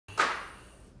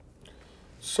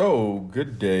So,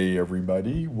 good day,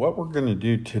 everybody. What we're going to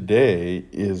do today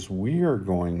is we are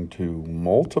going to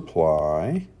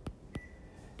multiply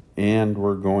and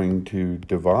we're going to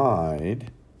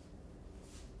divide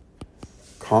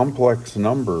complex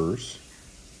numbers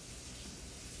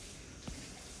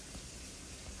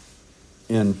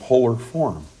in polar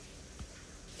form.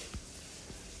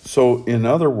 So, in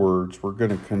other words, we're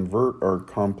going to convert our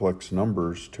complex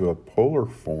numbers to a polar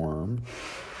form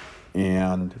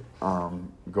and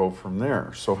go from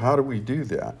there. So how do we do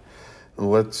that?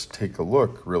 Let's take a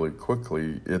look really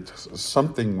quickly. It's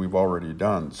something we've already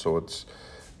done, so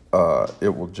it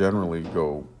will generally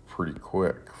go pretty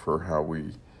quick for how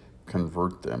we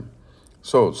convert them.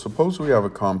 So suppose we have a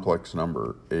complex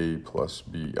number, a plus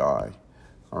bi,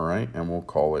 all right, and we'll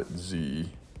call it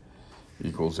z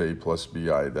equals a plus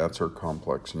bi. That's our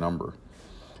complex number.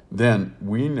 Then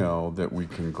we know that we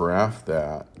can graph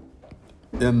that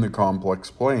in the complex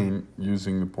plane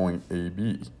using the point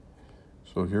AB.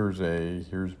 So here's A,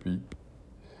 here's B.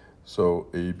 So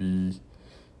AB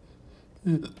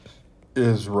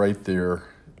is right there,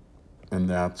 and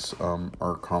that's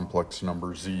our complex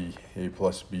number Z, A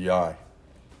plus BI.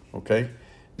 Okay?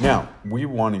 Now, we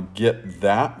want to get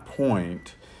that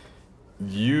point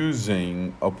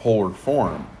using a polar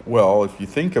form. Well, if you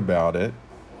think about it,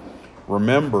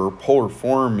 remember, polar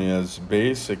form is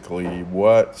basically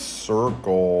what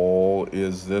circle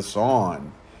is this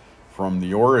on from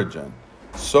the origin.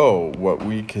 So what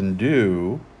we can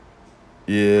do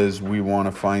is we want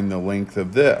to find the length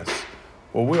of this.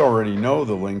 Well, we already know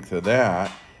the length of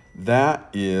that. That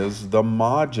is the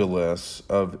modulus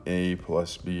of a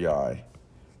plus bi,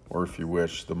 or if you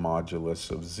wish, the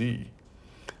modulus of z.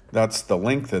 That's the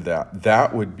length of that.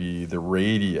 That would be the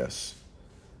radius.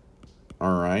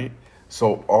 All right?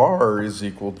 So r is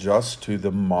equal just to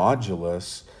the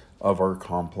modulus of our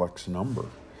complex number.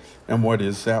 And what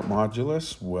is that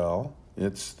modulus? Well,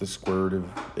 it's the square root of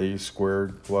a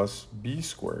squared plus b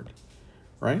squared,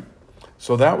 right?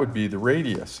 So that would be the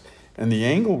radius. And the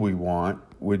angle we want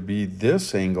would be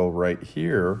this angle right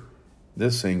here,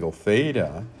 this angle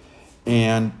theta.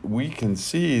 And we can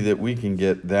see that we can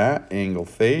get that angle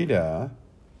theta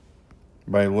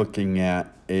by looking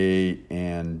at A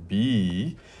and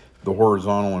B, the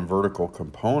horizontal and vertical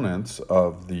components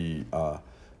of the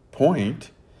point.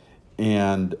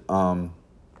 And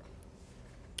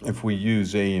if we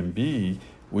use A and B,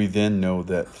 we then know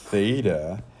that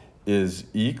theta is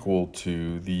equal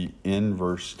to the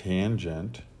inverse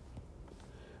tangent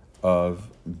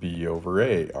of B over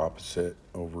A, opposite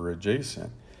over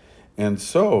adjacent. And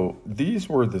so these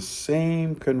were the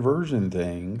same conversion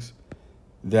things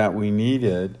that we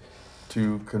needed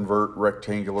to convert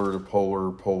rectangular to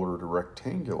polar, polar to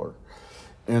rectangular.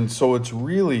 And so it's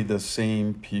really the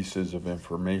same pieces of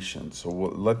information. So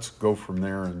let's go from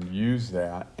there and use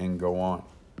that and go on.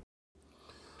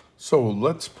 So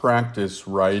let's practice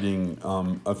writing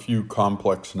a few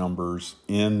complex numbers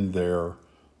in their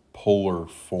polar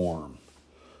form.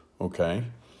 Okay?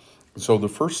 So the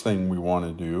first thing we want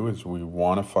to do is we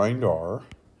want to find r.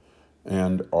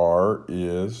 And r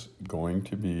is going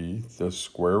to be the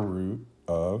square root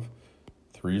of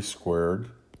 3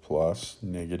 squared plus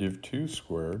negative 2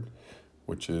 squared,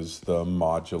 which is the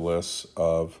modulus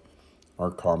of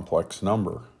our complex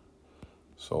number.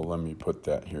 So let me put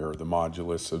that here. The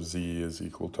modulus of z is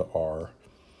equal to r.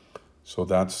 So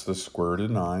that's the square root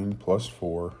of 9 plus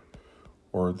 4,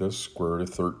 or the square root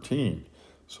of 13.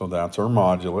 So that's our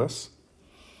modulus.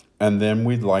 And then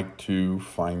we'd like to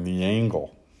find the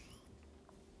angle.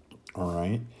 All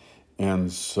right,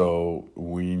 and so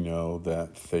we know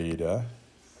that theta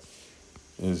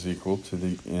is equal to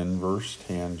the inverse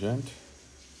tangent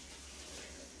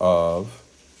of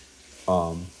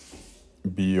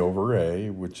b over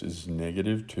a, which is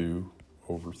negative 2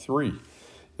 over 3.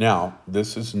 Now,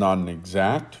 this is not an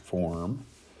exact form,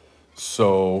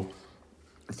 so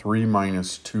 3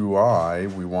 minus 2i,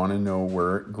 we want to know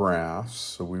where it graphs,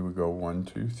 so we would go 1,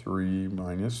 2, 3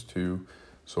 minus 2.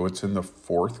 So it's in the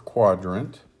fourth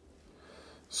quadrant.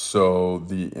 So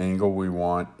the angle we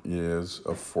want is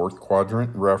a fourth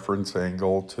quadrant reference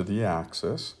angle to the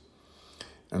axis.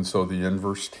 And so the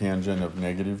inverse tangent of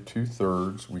negative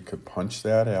 2/3, we could punch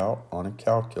that out on a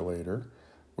calculator,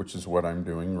 which is what I'm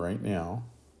doing right now.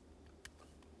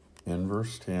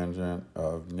 Inverse tangent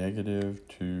of negative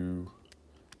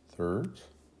 2/3.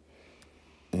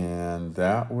 And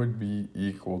that would be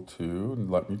equal to,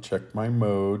 let me check my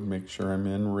mode, make sure I'm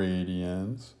in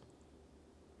radians.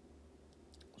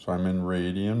 So I'm in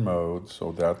radian mode,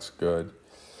 so that's good.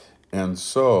 And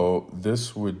so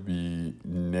this would be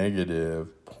negative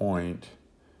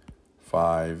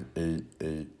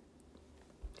 0.588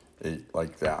 8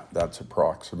 like that. That's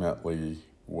approximately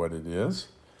what it is,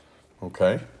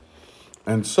 okay?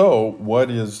 And so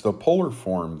what is the polar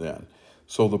form then?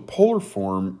 So the polar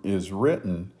form is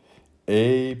written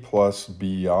A plus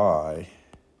BI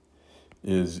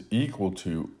is equal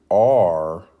to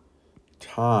R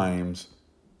times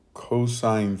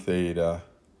cosine theta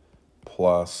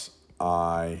plus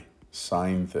I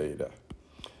sine theta.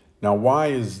 Now, why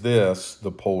is this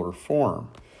the polar form?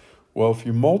 Well, if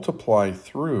you multiply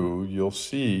through, you'll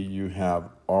see you have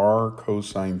R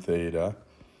cosine theta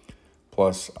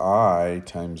plus I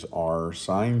times R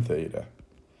sine theta.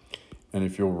 And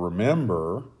if you'll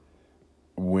remember,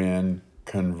 when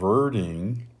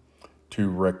converting to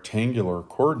rectangular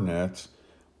coordinates,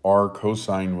 R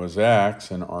cosine was X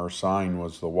and R sine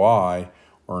was the Y,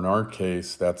 or in our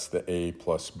case, that's the A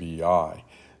plus BI.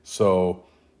 So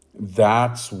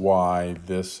that's why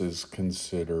this is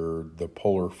considered the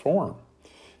polar form.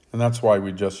 And that's why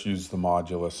we just use the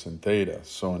modulus and theta.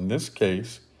 So in this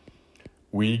case,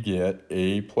 we get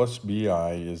A plus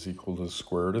BI is equal to the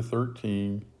square root of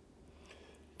 13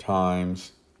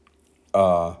 times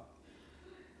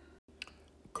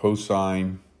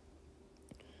cosine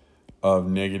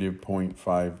of negative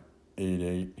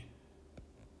 0.588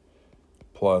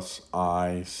 plus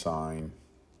I sine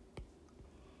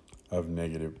of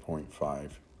negative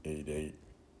 0.588.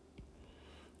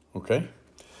 Okay?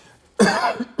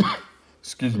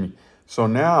 Excuse me. So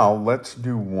now let's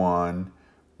do one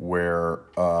where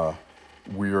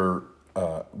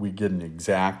we get an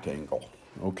exact angle.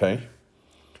 Okay?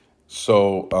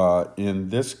 So in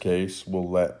this case, we'll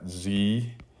let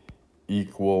Z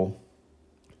equal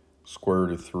square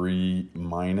root of 3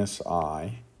 minus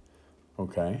I.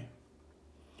 Okay?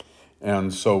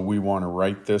 And so we want to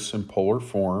write this in polar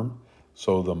form.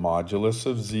 So the modulus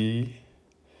of Z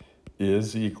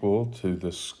is equal to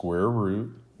the square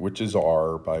root, which is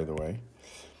R, by the way,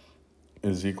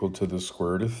 is equal to the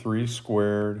square root of 3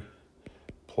 squared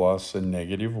plus a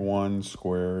negative 1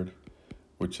 squared,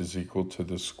 which is equal to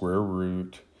the square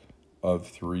root of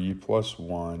 3 plus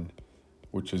 1,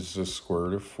 which is the square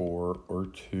root of 4, or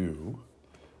 2.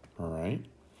 All right?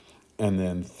 And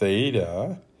then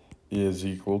theta is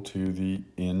equal to the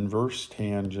inverse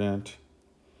tangent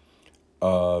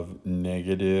of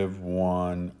negative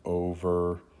 1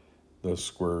 over the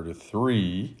square root of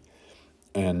 3.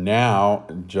 And now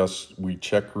we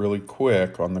check really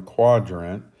quick on the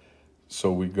quadrant.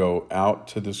 So we go out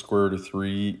to the square root of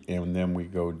 3 and then we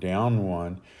go down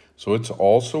 1. So it's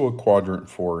also a quadrant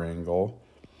 4 angle.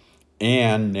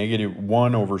 And negative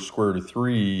 1 over square root of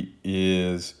 3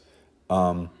 is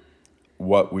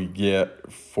what we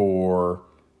get for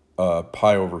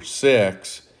pi over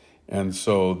 6. And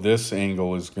so this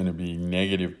angle is going to be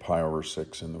negative pi over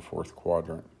 6 in the fourth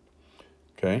quadrant.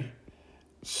 Okay?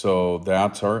 So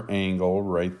that's our angle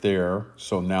right there.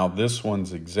 So now this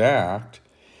one's exact.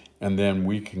 And then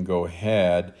we can go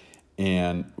ahead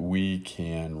and we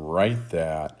can write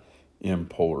that in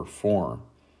polar form.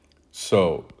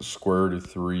 So square root of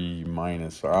 3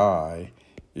 minus I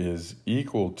is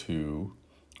equal to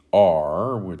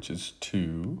R, which is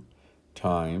 2,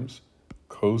 times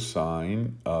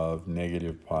cosine of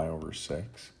negative pi over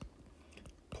 6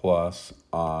 plus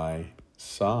I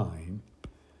sine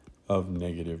of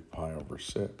negative pi over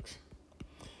 6.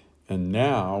 And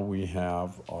now we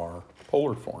have our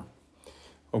polar form.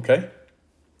 Okay?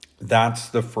 That's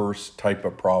the first type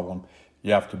of problem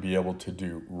you have to be able to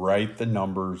do. Write the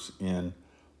numbers in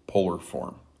polar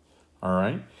form. All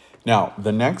right? Now,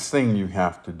 the next thing you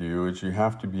have to do is you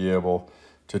have to be able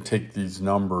to take these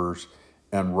numbers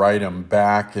and write them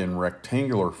back in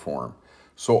rectangular form.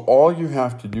 So all you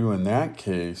have to do in that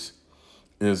case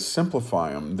is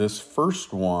simplify them. This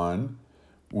first one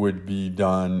would be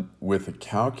done with a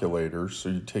calculator. So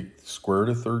you take the square root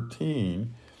of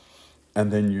 13,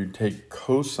 and then you take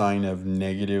cosine of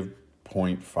negative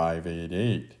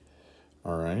 0.588.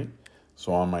 All right?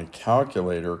 So on my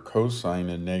calculator, cosine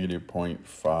of negative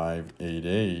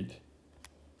 0.588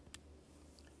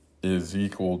 is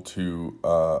equal to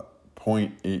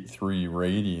 0.83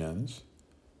 radians,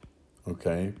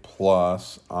 okay,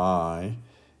 plus I,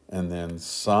 and then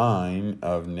sine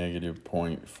of negative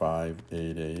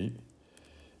 0.588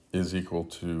 is equal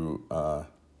to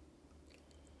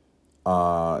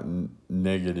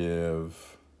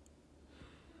negative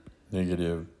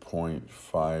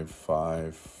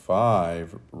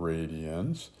 0.555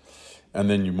 radians, and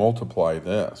then you multiply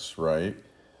this, right?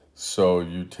 So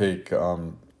you take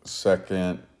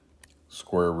second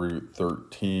square root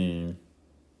 13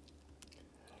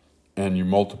 and you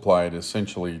multiply it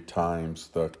essentially times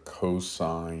the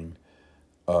cosine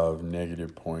of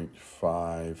negative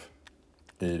 0.5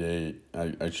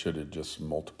 I should have just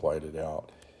multiplied it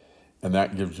out. And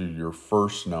that gives you your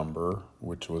first number,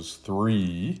 which was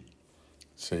 3,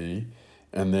 see?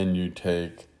 And then you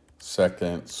take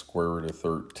second square root of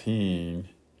 13,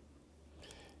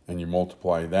 and you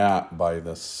multiply that by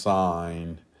the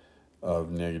sine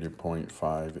of negative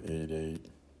 0.588.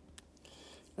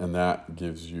 And that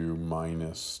gives you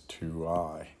minus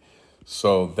 2i.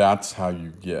 So that's how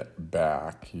you get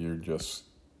back. You just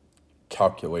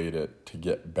calculate it to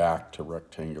get back to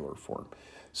rectangular form.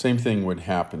 Same thing would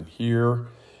happen here.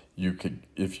 You could,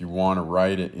 if you want to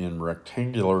write it in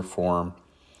rectangular form,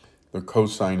 the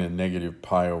cosine of negative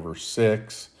pi over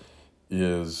 6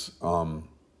 is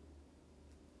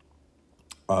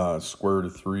square root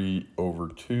of 3 over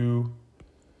 2.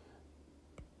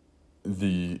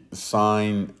 The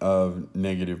sine of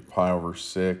negative pi over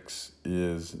 6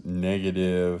 is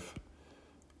negative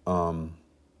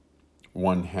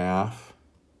 1/2.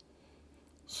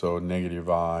 So negative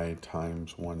I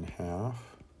times 1/2,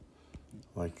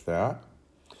 like that.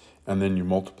 And then you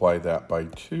multiply that by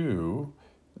 2,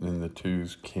 and the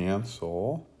 2's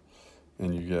cancel,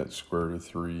 and you get square root of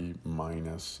 3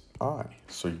 minus I.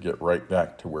 So you get right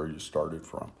back to where you started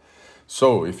from.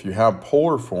 So if you have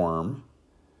polar form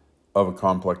of a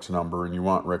complex number and you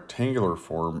want rectangular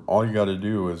form, all you got to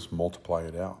do is multiply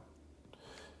it out.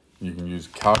 You can use a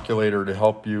calculator to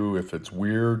help you if it's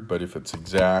weird, but if it's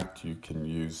exact, you can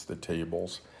use the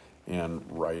tables and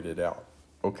write it out.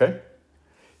 Okay?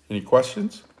 Any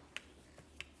questions?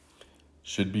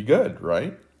 Should be good,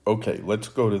 right? Okay, let's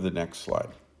go to the next slide.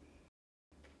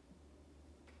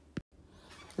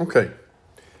 Okay,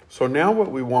 so now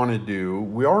what we want to do,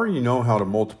 we already know how to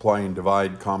multiply and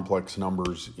divide complex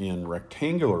numbers in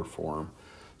rectangular form.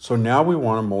 So now we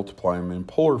want to multiply them in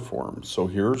polar form. So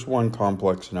here's one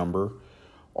complex number,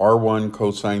 r1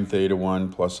 cosine theta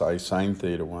 1 plus I sine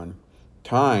theta 1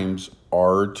 times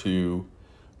r2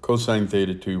 cosine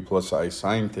theta 2 plus I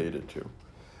sine theta 2.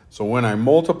 So when I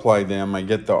multiply them, I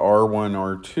get the r1,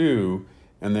 r2,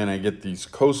 and then I get these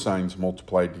cosines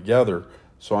multiplied together.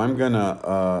 So I'm going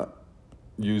to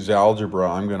use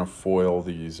algebra. I'm going to FOIL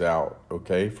these out,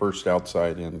 okay? First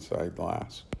outside, inside,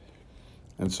 last.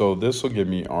 And so this will give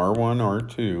me r1,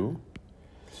 r2.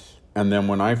 And then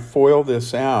when I FOIL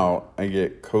this out, I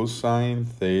get cosine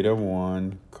theta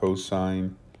 1,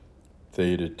 cosine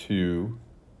theta 2,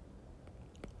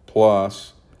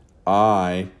 plus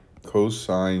I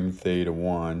cosine theta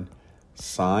 1,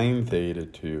 sine theta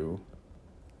 2,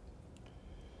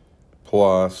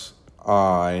 plus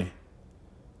I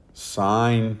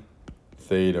sine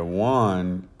theta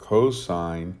 1,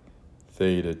 cosine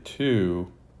theta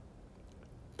 2,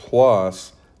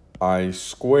 plus I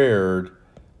squared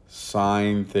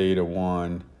sine theta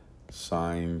 1,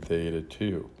 sine theta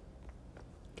 2.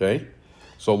 Okay?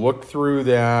 So look through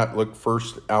that. Look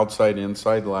first outside,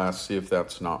 inside, last. See if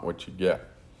that's not what you get.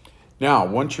 Now,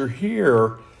 once you're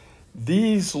here,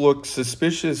 these look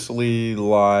suspiciously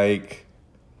like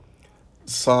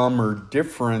sum or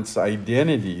difference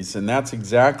identities, and that's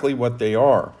exactly what they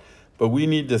are. But we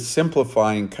need to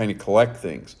simplify and kind of collect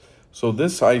things. So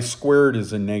this I squared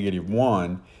is a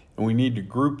 -1, and we need to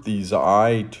group these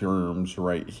I terms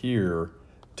right here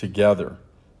together,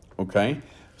 okay?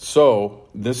 So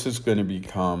this is going to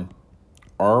become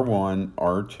R1,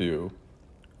 R2,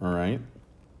 all right?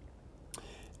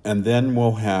 And then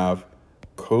we'll have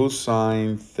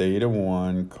cosine theta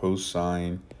 1,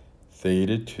 cosine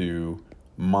theta 2,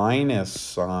 minus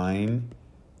sine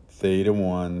theta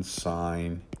 1,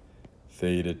 sine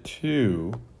theta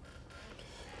 2,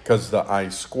 because the I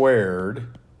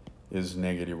squared is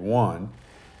 -1.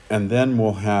 And then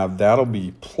we'll have, that'll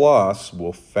be plus,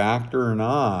 we'll factor an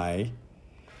I,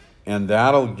 and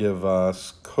that'll give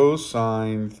us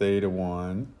cosine theta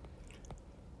 1,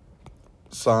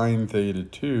 sine theta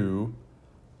 2,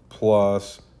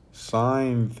 plus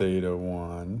sine theta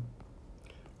 1,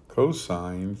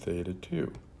 cosine theta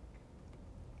 2.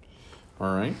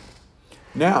 All right.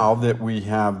 Now that we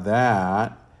have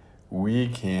that, we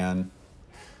can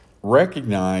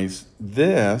recognize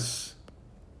this.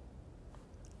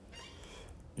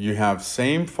 You have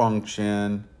same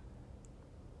function,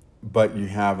 but you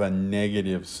have a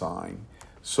negative sign.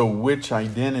 So which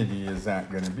identity is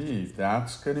that going to be?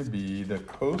 That's going to be the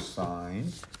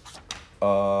cosine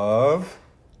of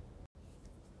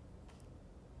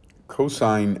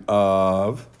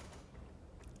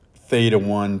theta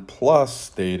 1 plus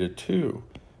theta 2.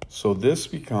 So this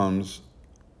becomes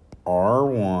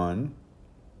R1,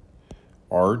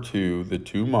 R2, the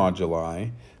two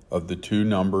moduli of the two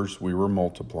numbers we were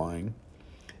multiplying.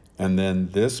 And then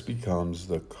this becomes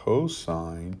the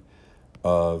cosine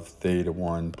of theta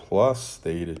 1 plus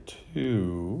theta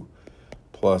 2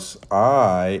 plus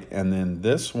I, and then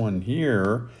this one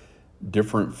here,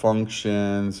 different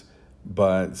functions,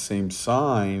 but same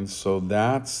sign, so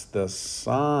that's the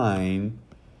sine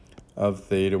of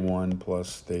theta 1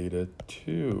 plus theta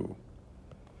 2.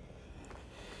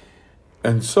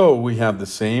 And so we have the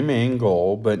same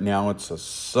angle, but now it's a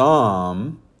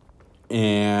sum,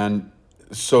 and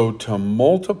so to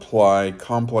multiply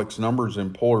complex numbers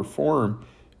in polar form,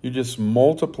 you just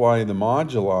multiply the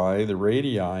moduli, the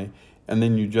radii, and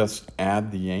then you just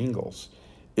add the angles.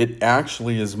 It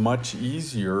actually is much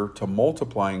easier to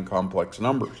multiply in complex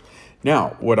numbers.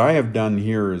 Now, what I have done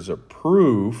here is a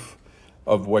proof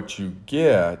of what you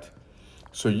get.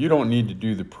 So you don't need to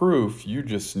do the proof, you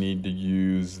just need to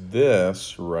use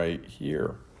this right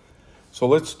here. So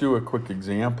let's do a quick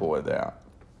example of that.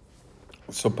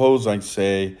 Suppose I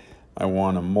say I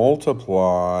want to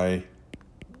multiply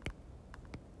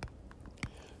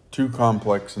two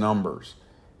complex numbers.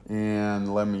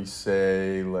 And let me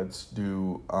say, let's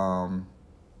do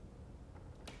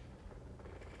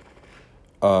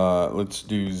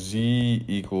z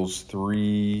equals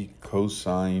 3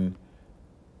 cosine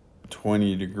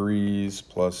 20 degrees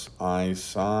plus I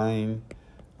sine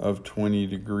of 20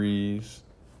 degrees,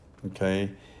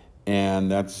 okay?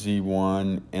 And that's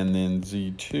z1, and then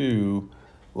z2,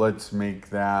 let's make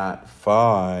that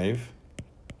 5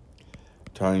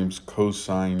 times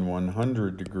cosine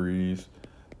 100 degrees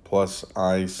plus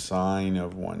I sine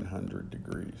of 100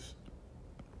 degrees,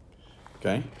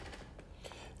 okay?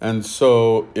 And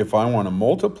so if I want to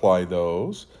multiply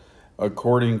those,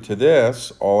 according to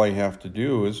this, all I have to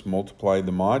do is multiply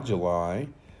the moduli.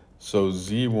 So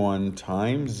z1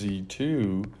 times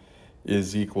z2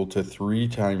 is equal to 3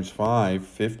 times 5,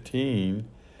 15,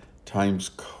 times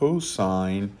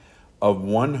cosine of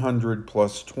 100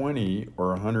 plus 20, or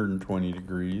 120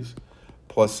 degrees,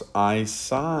 plus I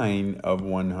sine of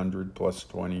 100 plus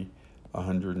 20,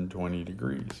 120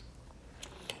 degrees.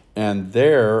 And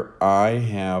there I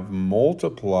have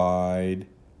multiplied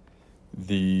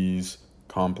these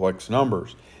complex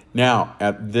numbers. Now,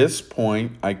 at this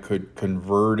point, I could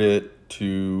convert it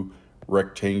to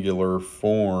rectangular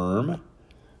form.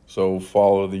 So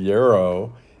follow the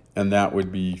arrow, and that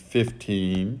would be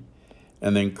 15.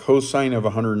 And then cosine of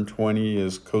 120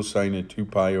 is cosine of 2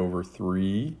 pi over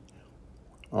 3.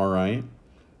 All right,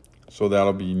 so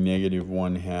that'll be negative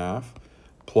 1/2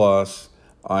 plus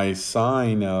I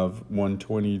sine of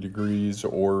 120 degrees,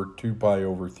 or 2 pi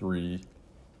over 3.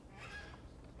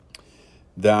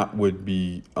 That would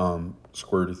be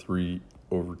square root of 3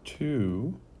 over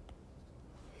 2.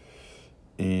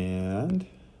 And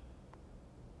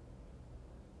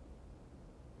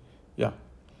yeah,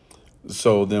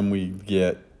 so then we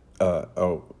get,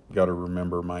 got to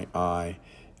remember my I.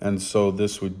 And so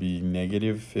this would be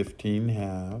negative 15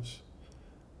 halves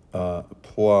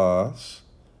plus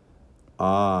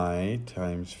I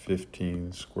times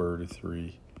 15 square root of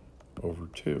 3 over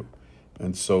 2.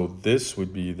 And so this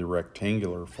would be the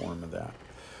rectangular form of that.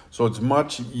 So it's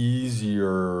much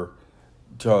easier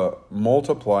to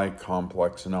multiply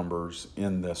complex numbers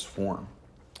in this form.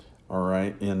 All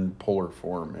right, in polar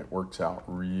form, it works out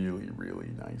really, really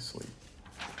nicely.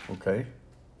 Okay?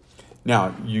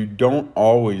 Now, you don't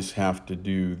always have to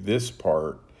do this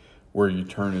part where you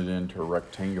turn it into a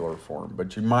rectangular form,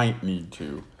 but you might need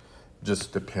to.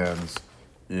 Just depends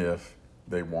if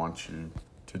they want you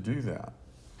to do that.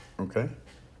 Okay?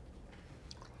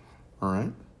 All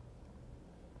right.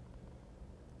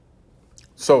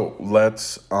 So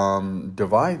let's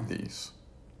divide these.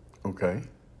 Okay?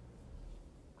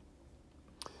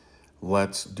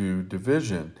 Let's do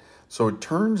division. So it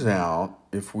turns out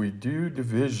if we do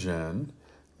division,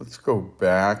 let's go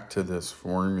back to this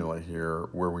formula here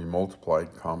where we multiply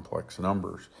complex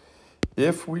numbers.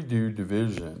 If we do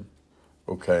division,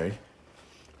 okay,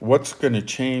 what's going to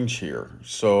change here?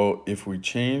 So if we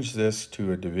change this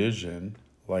to a division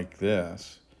like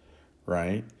this,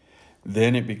 right,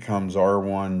 then it becomes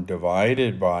R1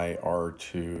 divided by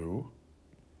R2,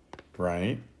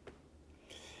 right?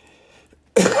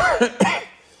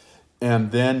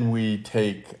 And then we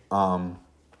take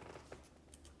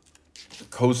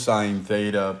cosine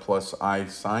theta plus I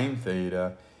sine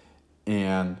theta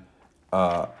and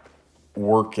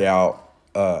work out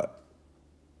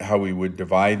how we would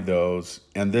divide those.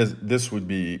 And this would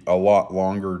be a lot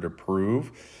longer to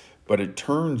prove. But it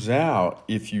turns out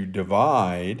if you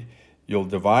divide, you'll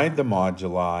divide the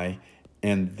moduli,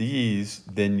 and these,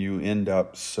 then you end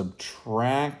up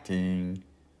subtracting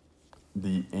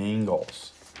the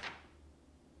angles.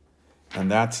 And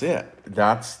that's it.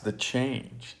 That's the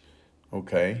change.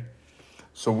 Okay?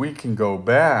 So we can go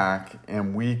back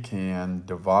and we can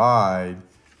divide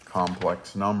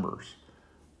complex numbers.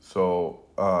 So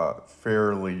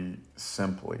fairly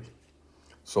simply.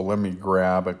 So let me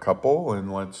grab a couple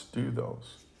and let's do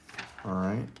those. All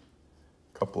right,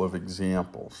 a couple of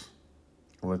examples.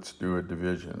 Let's do a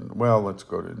division. Well, let's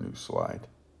go to a new slide.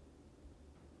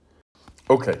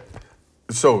 Okay,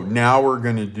 so now we're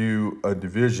going to do a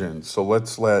division. So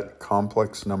let's let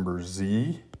complex number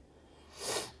z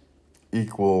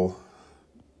equal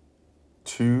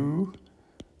 2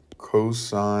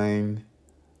 cosine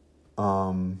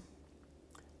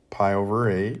pi over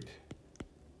 8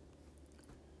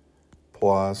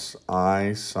 plus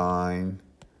I sine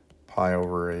pi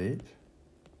over 8.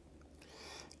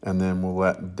 And then we'll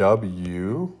let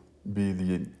w be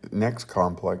the next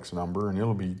complex number, and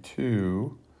it'll be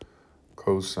 2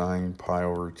 cosine pi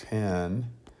over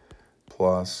 10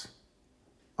 plus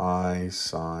I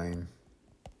sine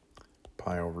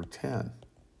pi over 10.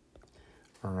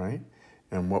 All right,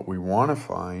 and what we want to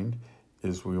find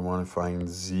is we want to find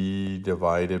z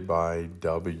divided by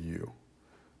w.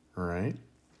 All right,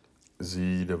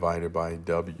 z divided by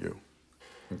w.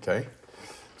 Okay,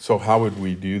 so how would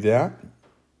we do that?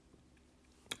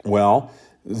 Well,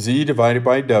 z divided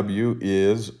by w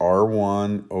is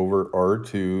r1 over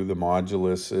r2, the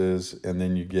modulus is, and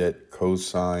then you get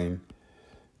cosine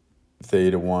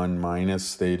theta 1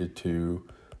 minus theta 2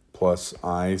 plus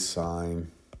I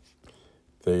sine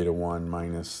theta 1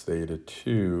 minus theta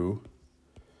 2.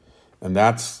 And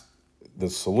that's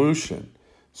the solution.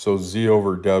 So z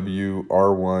over w,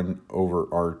 r1 over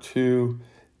r2,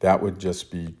 that would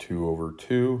just be 2 over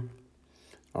 2.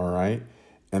 All right.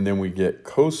 And then we get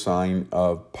cosine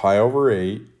of pi over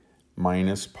 8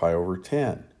 minus pi over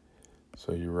 10.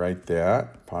 So you write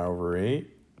that, pi over 8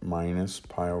 minus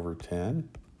pi over 10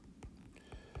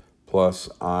 plus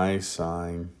I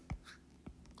sine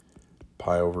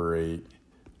pi over 8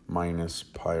 minus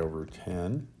pi over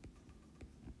 10.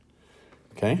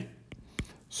 Okay,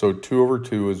 so 2 over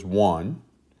 2 is 1.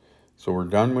 So we're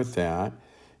done with that.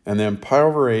 And then pi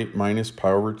over 8 minus pi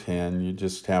over 10, you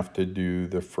just have to do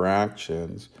the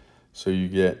fractions. So you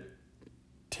get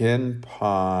 10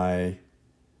 pi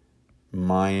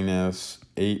minus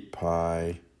 8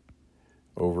 pi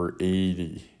over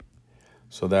 80.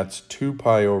 So that's 2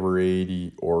 pi over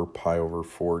 80 or pi over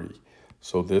 40.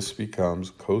 So this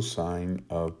becomes cosine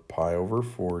of pi over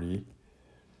 40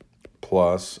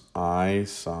 plus I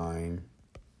sine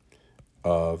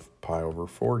of pi over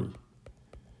 40.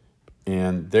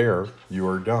 And there you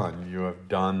are done. You have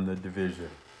done the division.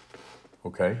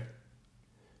 Okay?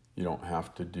 You don't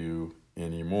have to do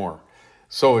any more.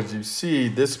 So as you see,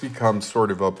 this becomes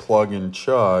sort of a plug and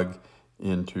chug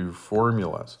into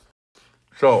formulas.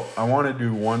 So I want to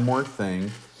do one more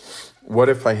thing. What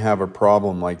if I have a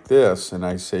problem like this and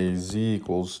I say z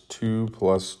equals 2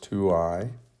 plus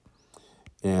 2i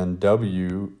and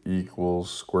w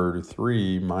equals square root of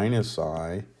 3 minus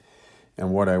I?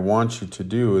 And what I want you to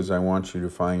do is I want you to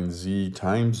find z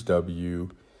times w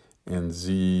and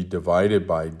z divided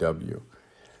by w.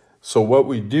 So what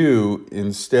we do,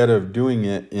 instead of doing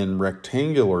it in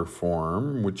rectangular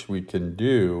form, which we can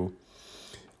do,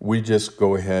 we just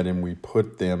go ahead and we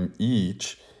put them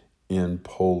each in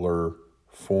polar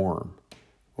form,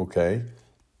 okay?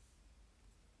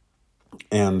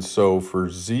 And so for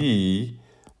z,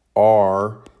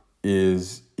 r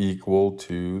is equal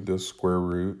to the square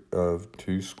root of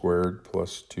 2 squared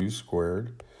plus 2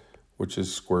 squared, which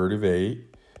is square root of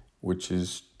 8, which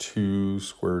is 2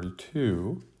 square root of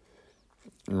 2,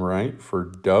 right? For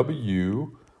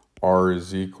w, r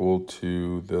is equal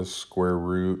to the square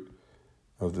root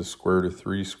of the square root of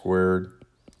 3 squared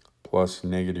plus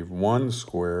negative 1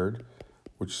 squared,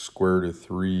 which is square root of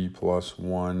 3 plus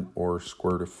 1, or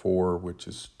square root of 4, which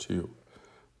is 2,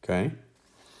 okay?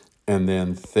 And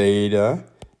then theta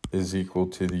is equal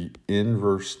to the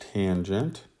inverse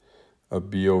tangent of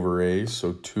b over a,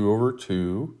 so 2 over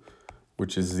 2,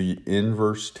 which is the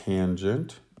inverse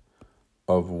tangent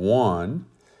of 1.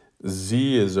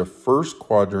 Z is a first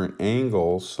quadrant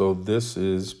angle, so this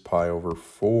is pi over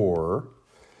 4,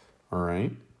 all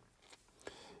right?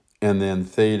 And then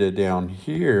theta down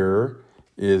here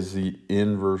is the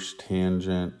inverse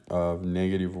tangent of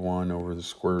negative 1 over the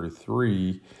square root of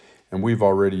 3. And we've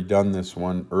already done this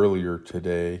one earlier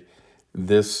today.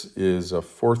 This is a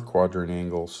fourth quadrant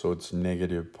angle, so it's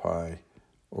negative pi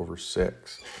over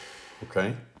 6.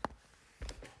 Okay?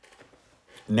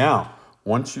 Now,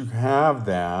 once you have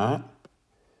that,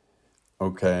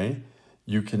 okay,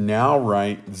 you can now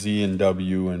write z and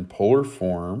w in polar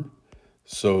form.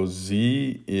 So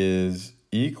z is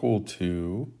equal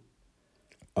to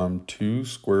 2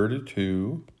 square root of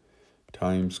 2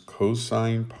 times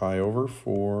cosine pi over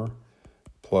 4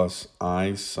 plus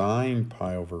I sine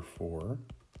pi over 4.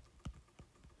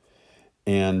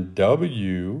 And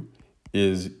W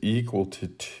is equal to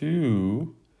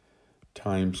 2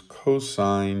 times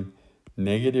cosine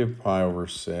negative pi over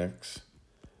 6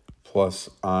 plus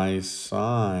I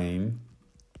sine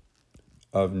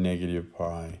of negative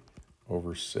pi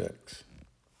over 6.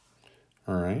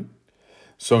 All right.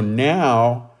 So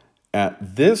now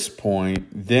at this point,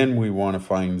 then we want to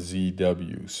find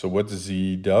ZW. So what's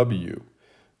ZW?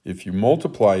 If you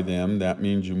multiply them, that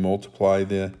means you multiply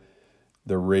the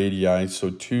radii. So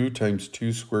 2 times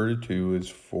 2 square root of 2 is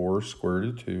 4 square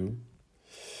root of 2.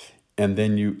 And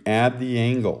then you add the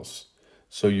angles.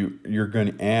 So you're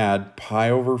going to add pi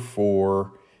over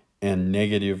 4 and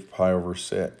negative pi over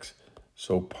 6.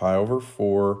 So pi over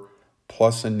 4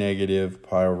 plus a negative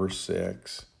pi over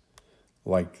 6,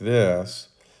 like this.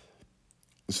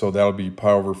 So that'll be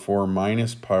pi over 4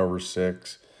 minus pi over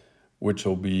 6, which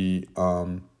will be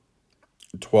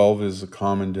 12 is the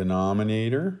common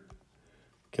denominator.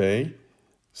 Okay,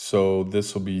 so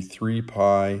this will be 3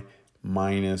 pi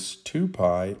minus 2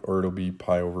 pi, or it'll be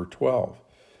pi over 12.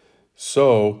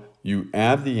 So you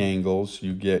add the angles,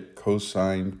 you get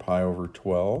cosine pi over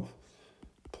 12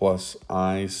 plus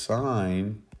I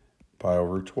sine pi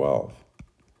over 12.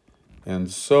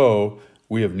 And so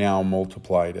we have now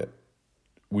multiplied it.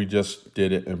 We just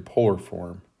did it in polar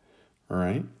form, all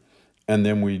right? And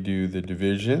then we do the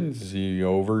division, Z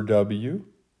over W,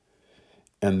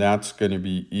 and that's going to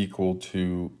be equal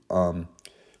to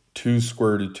 2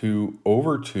 square root of 2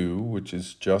 over 2, which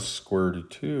is just square root of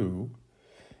 2.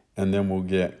 And then we'll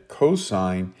get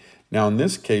cosine. Now in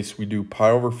this case, we do pi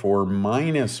over 4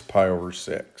 minus pi over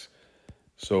 6.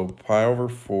 So pi over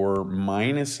 4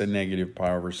 minus a negative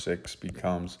pi over 6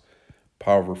 becomes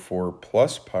pi over 4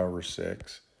 plus pi over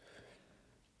 6,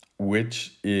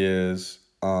 which is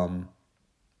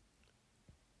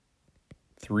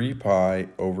 3 pi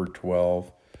over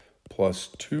 12 plus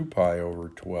 2 pi over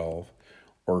 12,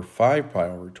 or 5 pi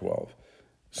over 12.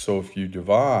 So if you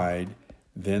divide,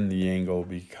 then the angle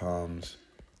becomes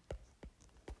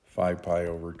 5 pi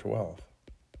over 12.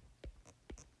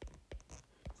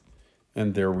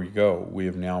 And there we go. We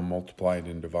have now multiplied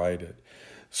and divided.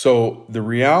 So the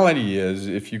reality is,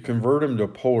 if you convert them to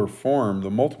polar form, the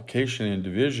multiplication and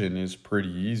division is pretty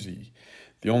easy.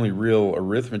 The only real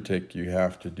arithmetic you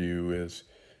have to do is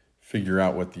figure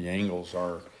out what the angles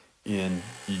are in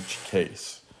each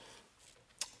case.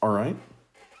 All right?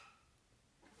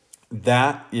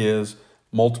 That is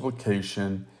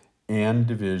multiplication and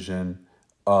division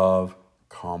of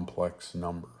complex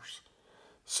numbers.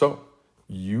 So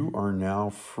you are now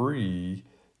free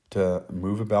to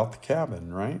move about the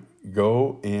cabin, right?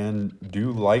 Go and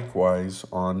do likewise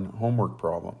on homework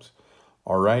problems.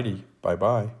 All righty,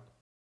 bye-bye.